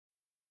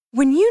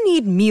When you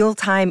need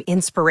mealtime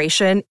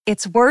inspiration,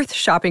 it's worth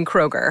shopping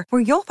Kroger,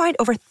 where you'll find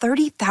over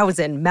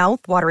 30,000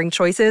 mouth-watering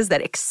choices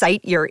that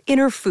excite your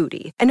inner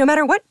foodie. And no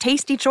matter what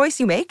tasty choice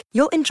you make,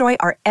 you'll enjoy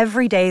our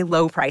everyday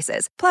low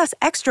prices, plus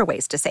extra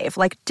ways to save,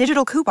 like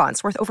digital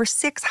coupons worth over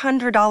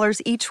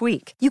 $600 each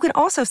week. You can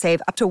also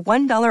save up to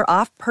 $1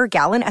 off per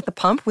gallon at the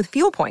pump with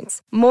fuel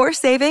points. More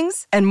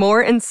savings and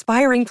more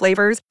inspiring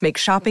flavors make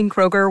shopping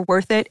Kroger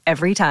worth it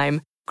every time.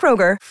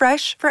 Kroger,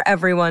 fresh for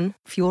everyone.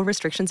 Fuel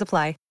restrictions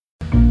apply.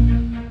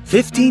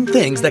 15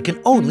 things that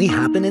can only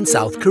happen in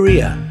South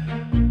Korea.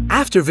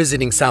 After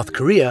visiting South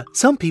Korea,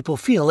 some people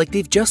feel like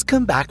they've just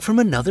come back from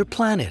another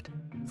planet.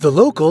 The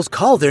locals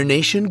call their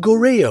nation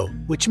Goryeo,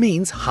 which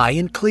means high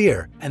and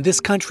clear, and this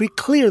country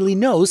clearly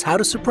knows how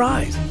to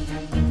surprise.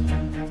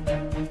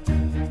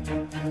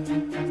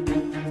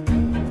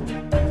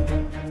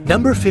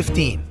 Number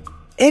 15.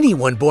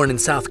 Anyone born in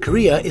South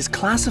Korea is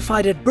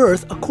classified at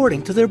birth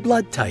according to their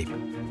blood type.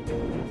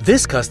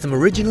 This custom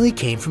originally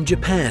came from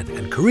Japan,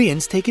 and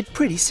Koreans take it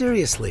pretty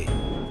seriously.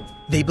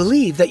 They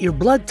believe that your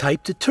blood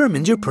type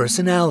determines your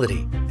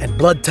personality, and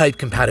blood type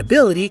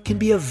compatibility can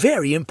be a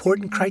very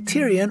important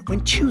criterion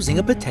when choosing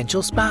a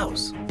potential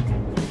spouse.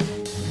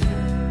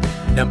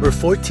 Number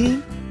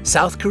 14.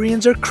 South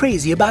Koreans are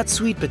crazy about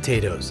sweet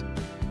potatoes.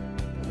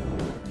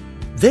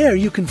 There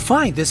you can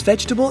find this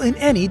vegetable in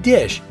any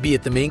dish, be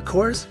it the main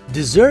course,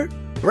 dessert,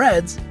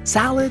 breads,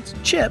 salads,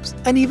 chips,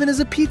 and even as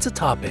a pizza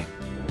topping.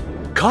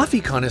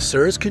 Coffee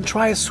connoisseurs can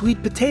try a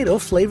sweet potato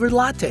flavored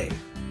latte.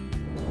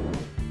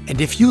 And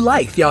if you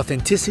like the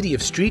authenticity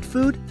of street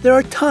food, there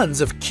are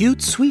tons of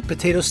cute sweet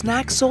potato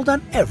snacks sold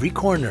on every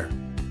corner.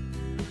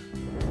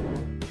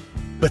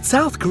 But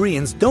South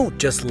Koreans don't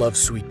just love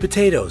sweet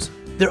potatoes.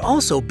 They're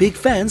also big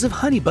fans of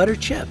honey butter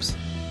chips.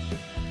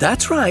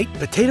 That's right,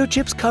 potato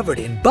chips covered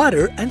in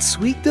butter and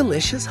sweet,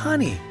 delicious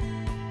honey.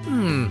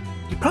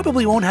 You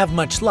probably won't have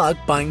much luck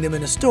buying them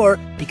in a store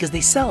because they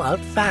sell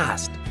out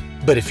fast.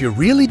 But if you're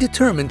really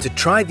determined to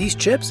try these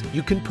chips,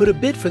 you can put a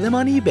bid for them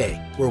on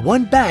eBay, where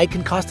one bag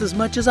can cost as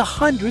much as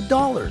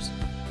 $100.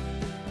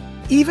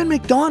 Even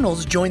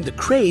McDonald's joined the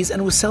craze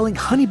and was selling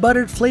honey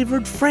buttered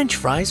flavored French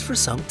fries for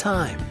some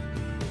time.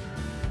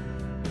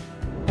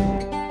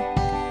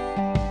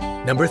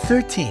 Number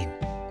 13.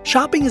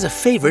 Shopping is a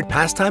favorite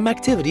pastime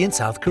activity in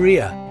South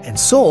Korea, and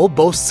Seoul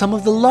boasts some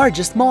of the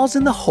largest malls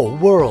in the whole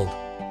world.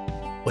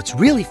 What's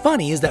really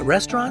funny is that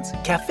restaurants,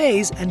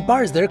 cafes, and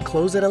bars there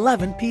close at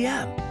 11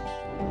 p.m.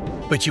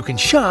 But you can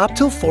shop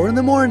till 4 in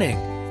the morning.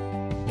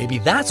 Maybe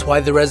that's why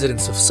the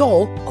residents of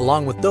Seoul,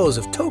 along with those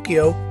of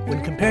Tokyo,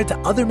 when compared to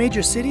other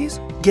major cities,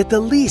 get the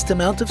least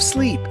amount of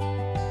sleep.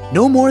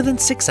 No more than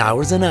 6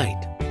 hours a night.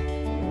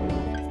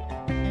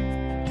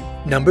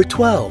 Number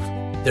 12.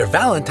 Their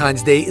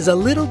Valentine's Day is a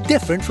little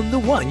different from the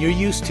one you're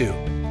used to.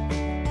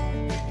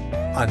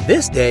 On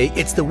this day,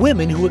 it's the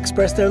women who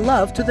express their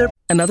love to their...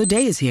 Another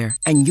day is here,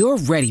 and you're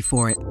ready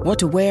for it. What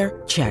to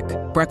wear? Check.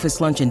 Breakfast,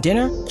 lunch, and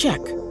dinner? Check.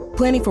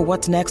 Planning for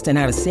what's next and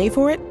how to save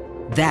for it?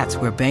 That's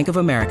where Bank of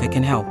America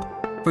can help.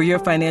 For your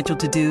financial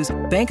to-dos,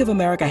 Bank of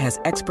America has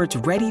experts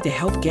ready to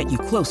help get you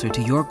closer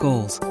to your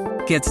goals.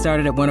 Get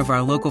started at one of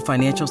our local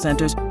financial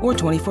centers or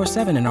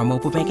 24/7 in our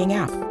mobile banking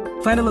app.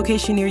 Find a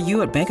location near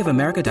you at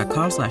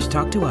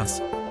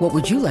bankofamerica.com/talktous. What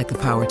would you like the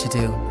power to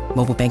do?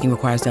 Mobile banking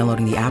requires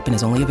downloading the app and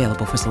is only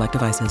available for select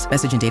devices.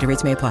 Message and data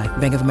rates may apply.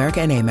 Bank of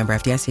America N.A., member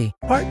FDIC.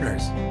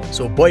 Partners,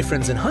 so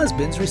boyfriends and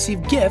husbands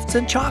receive gifts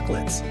and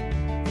chocolates.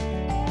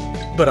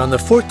 But on the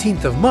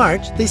 14th of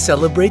March, they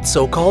celebrate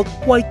so-called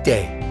White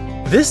Day.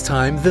 This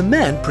time, the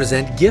men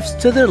present gifts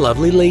to their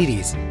lovely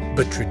ladies.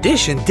 But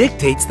tradition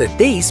dictates that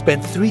they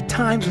spend 3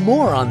 times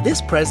more on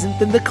this present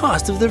than the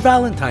cost of their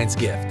Valentine's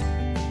gift.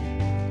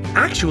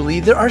 Actually,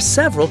 there are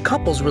several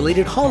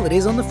couples-related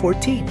holidays on the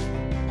 14th.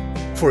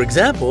 For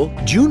example,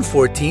 June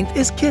 14th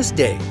is Kiss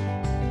Day.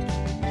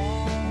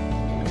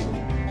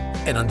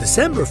 And on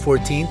December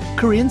 14th,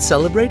 Koreans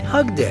celebrate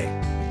Hug Day.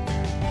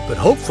 But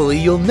hopefully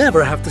you'll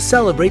never have to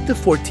celebrate the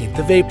 14th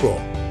of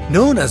April.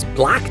 Known as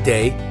Black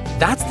Day,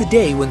 that's the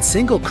day when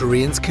single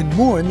Koreans can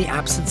mourn the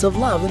absence of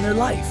love in their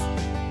life.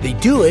 They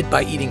do it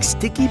by eating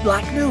sticky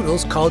black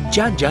noodles called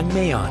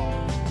jjajangmyeon.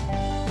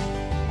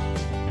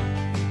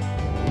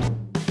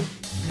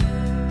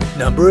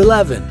 Number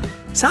 11.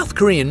 South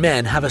Korean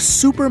men have a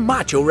super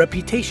macho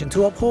reputation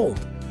to uphold.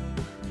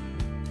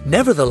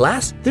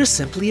 Nevertheless, they're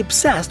simply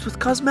obsessed with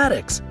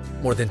cosmetics.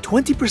 More than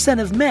 20%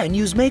 of men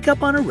use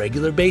makeup on a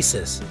regular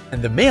basis.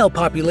 And the male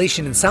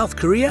population in South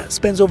Korea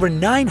spends over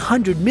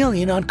 $900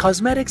 million on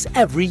cosmetics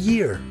every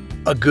year.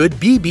 A good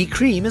BB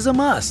cream is a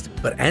must,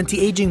 but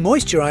anti-aging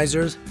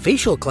moisturizers,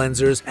 facial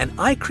cleansers, and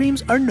eye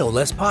creams are no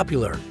less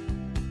popular.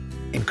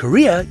 In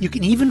Korea, you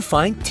can even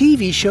find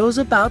TV shows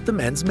about the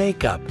men's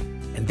makeup.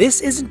 And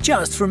this isn't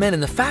just for men in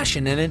the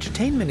fashion and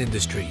entertainment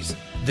industries.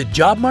 The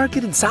job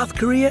market in South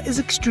Korea is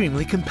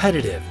extremely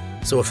competitive.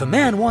 So if a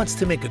man wants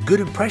to make a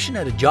good impression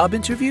at a job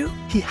interview,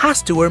 he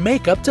has to wear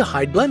makeup to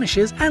hide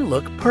blemishes and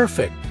look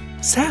perfect.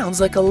 Sounds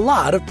like a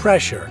lot of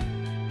pressure.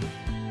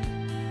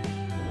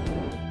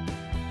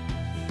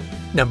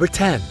 Number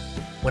 10.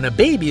 When a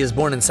baby is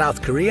born in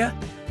South Korea,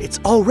 it's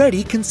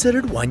already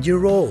considered 1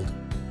 year old.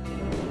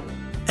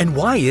 And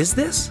why is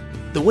this?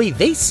 The way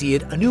they see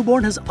it, a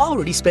newborn has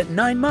already spent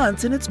 9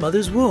 months in its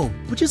mother's womb,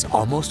 which is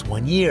almost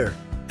 1 year.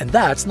 And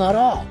that's not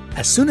all.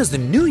 As soon as the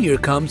new year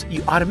comes,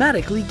 you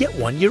automatically get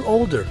 1 year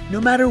older, no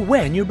matter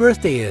when your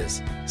birthday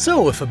is.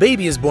 So if a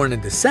baby is born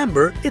in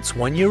December, it's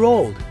 1 year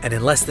old, and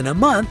in less than a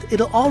month,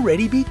 it'll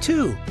already be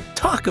 2.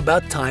 Talk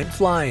about time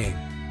flying.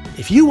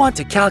 If you want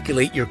to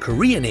calculate your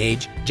Korean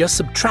age, just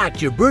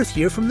subtract your birth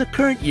year from the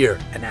current year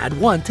and add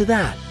 1 to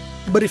that.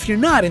 But if you're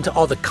not into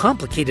all the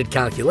complicated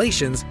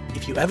calculations,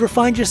 if you ever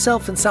find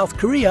yourself in South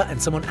Korea and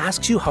someone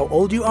asks you how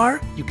old you are,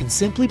 you can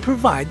simply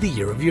provide the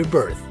year of your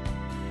birth.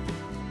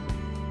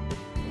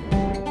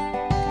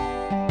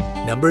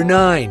 Number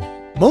 9.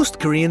 Most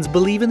Koreans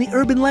believe in the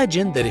urban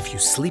legend that if you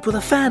sleep with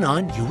a fan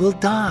on, you will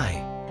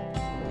die.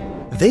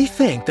 They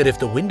think that if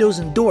the windows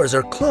and doors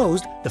are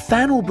closed, the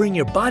fan will bring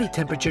your body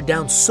temperature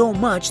down so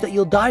much that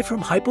you'll die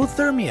from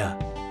hypothermia.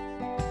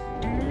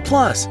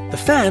 Plus, the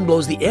fan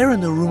blows the air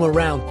in the room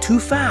around too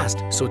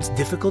fast, so it's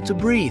difficult to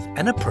breathe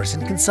and a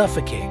person can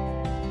suffocate.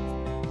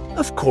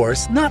 Of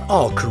course, not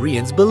all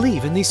Koreans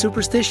believe in these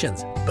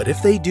superstitions, but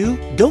if they do,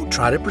 don't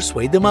try to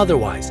persuade them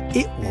otherwise.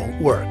 It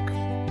won't work.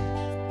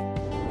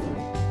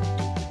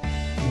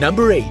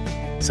 Number 8.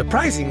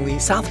 Surprisingly,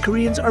 South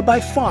Koreans are by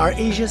far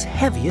Asia's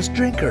heaviest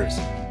drinkers.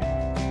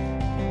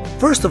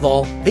 First of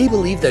all, they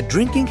believe that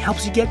drinking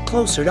helps you get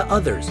closer to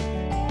others.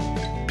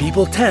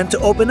 People tend to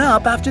open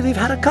up after they've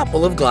had a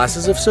couple of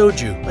glasses of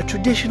soju, a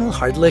traditional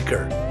hard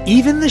liquor,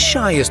 even the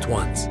shyest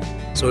ones.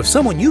 So if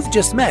someone you've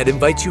just met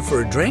invites you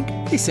for a drink,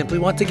 they simply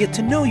want to get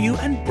to know you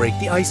and break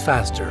the ice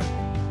faster.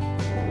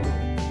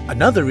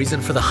 Another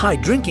reason for the high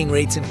drinking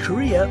rates in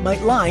Korea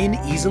might lie in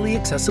easily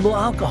accessible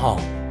alcohol.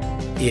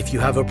 If you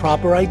have a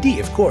proper ID,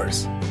 of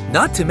course.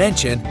 Not to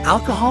mention,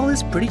 alcohol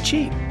is pretty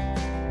cheap.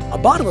 A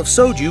bottle of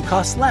soju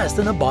costs less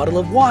than a bottle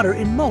of water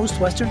in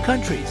most Western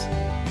countries.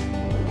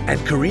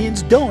 And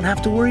Koreans don't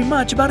have to worry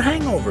much about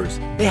hangovers.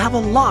 They have a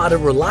lot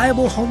of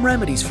reliable home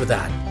remedies for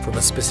that, from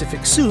a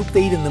specific soup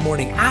they eat in the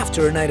morning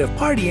after a night of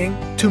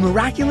partying to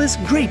miraculous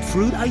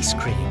grapefruit ice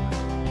cream.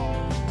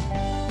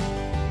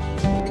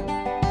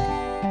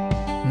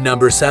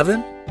 Number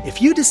 7. If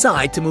you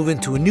decide to move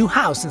into a new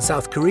house in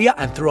South Korea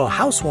and throw a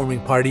housewarming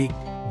party,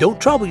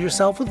 don't trouble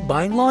yourself with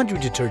buying laundry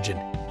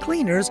detergent,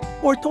 cleaners,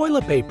 or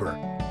toilet paper.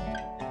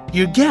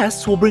 Your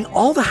guests will bring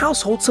all the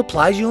household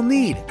supplies you'll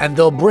need, and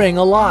they'll bring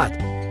a lot.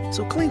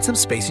 So clean some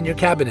space in your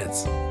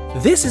cabinets.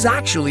 This is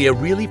actually a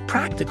really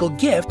practical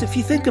gift if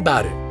you think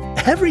about it.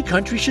 Every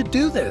country should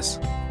do this.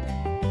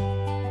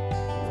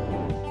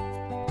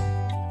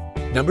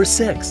 Number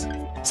 6.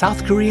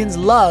 South Koreans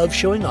love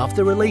showing off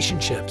their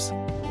relationships.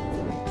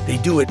 They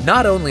do it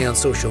not only on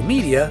social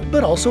media,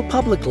 but also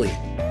publicly.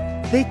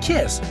 They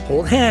kiss,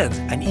 hold hands,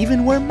 and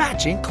even wear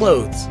matching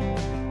clothes.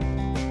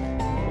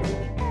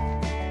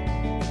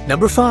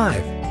 Number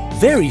 5.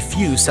 Very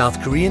few South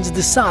Koreans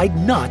decide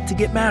not to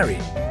get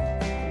married.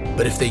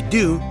 But if they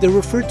do, they're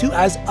referred to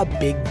as a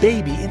big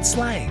baby in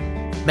slang.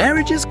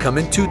 Marriages come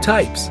in 2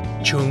 types,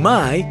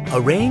 chungmai,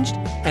 arranged,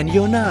 and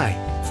yonai,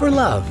 for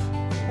love.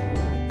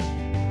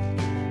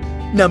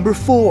 Number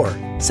 4.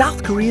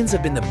 South Koreans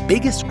have been the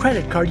biggest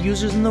credit card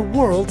users in the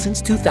world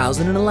since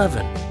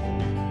 2011.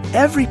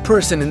 Every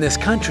person in this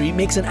country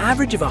makes an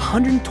average of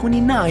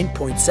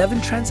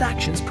 129.7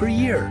 transactions per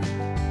year,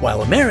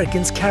 while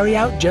Americans carry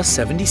out just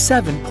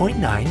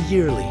 77.9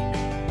 yearly.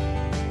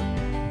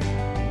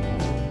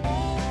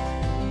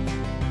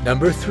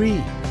 Number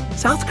 3.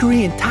 South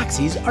Korean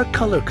taxis are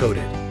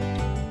color-coded.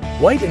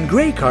 White and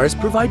gray cars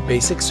provide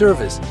basic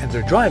service, and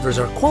their drivers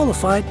are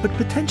qualified but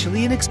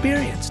potentially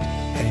inexperienced.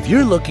 And if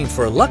you're looking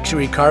for a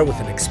luxury car with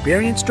an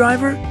experienced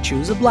driver,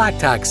 choose a black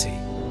taxi.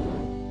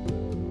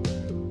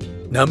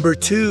 Number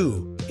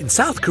 2. In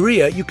South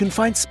Korea, you can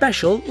find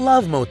special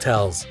love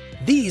motels.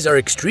 These are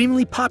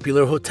extremely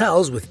popular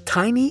hotels with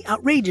tiny,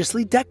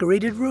 outrageously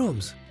decorated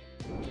rooms.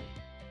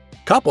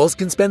 Couples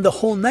can spend the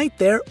whole night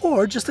there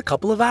or just a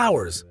couple of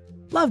hours.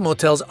 Love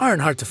motels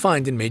aren't hard to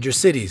find in major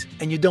cities,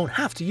 and you don't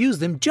have to use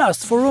them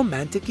just for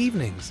romantic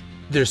evenings.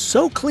 They're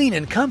so clean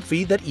and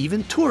comfy that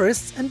even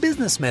tourists and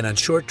businessmen on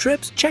short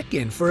trips check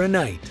in for a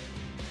night.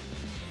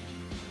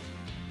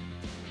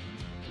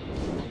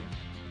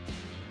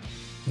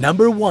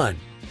 Number 1.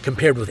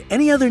 Compared with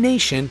any other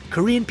nation,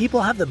 Korean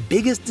people have the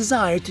biggest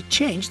desire to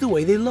change the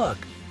way they look.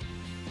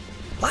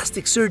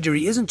 Plastic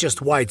surgery isn't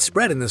just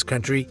widespread in this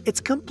country,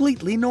 it's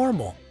completely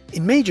normal.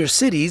 In major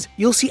cities,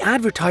 you'll see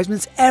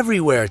advertisements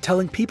everywhere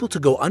telling people to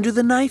go under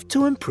the knife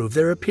to improve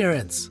their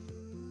appearance.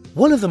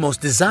 One of the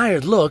most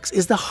desired looks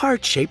is the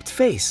heart-shaped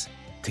face.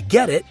 To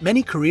get it,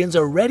 many Koreans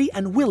are ready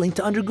and willing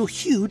to undergo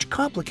huge,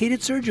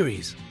 complicated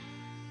surgeries.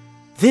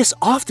 This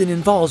often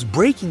involves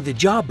breaking the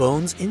jaw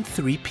bones in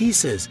 3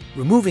 pieces,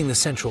 removing the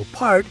central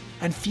part,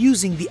 and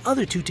fusing the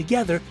other 2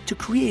 together to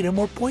create a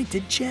more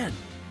pointed chin.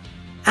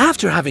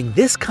 After having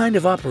this kind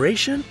of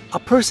operation, a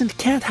person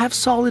can't have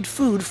solid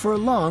food for a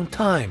long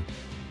time.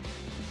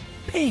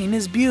 Pain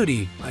is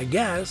beauty, I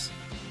guess.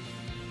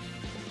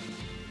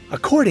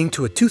 According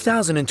to a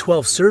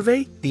 2012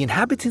 survey, the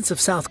inhabitants of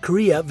South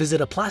Korea visit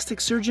a plastic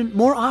surgeon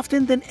more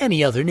often than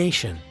any other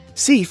nation.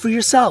 See for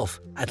yourself.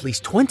 At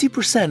least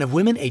 20% of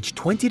women aged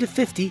 20 to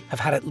 50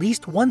 have had at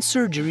least one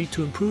surgery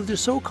to improve their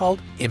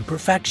so-called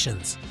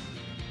imperfections.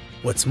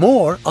 What's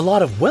more, a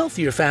lot of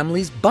wealthier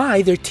families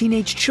buy their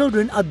teenage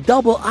children a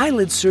double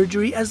eyelid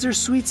surgery as their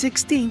sweet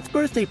 16th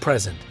birthday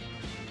present.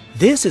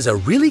 This is a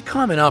really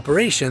common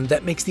operation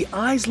that makes the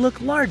eyes look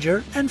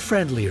larger and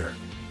friendlier.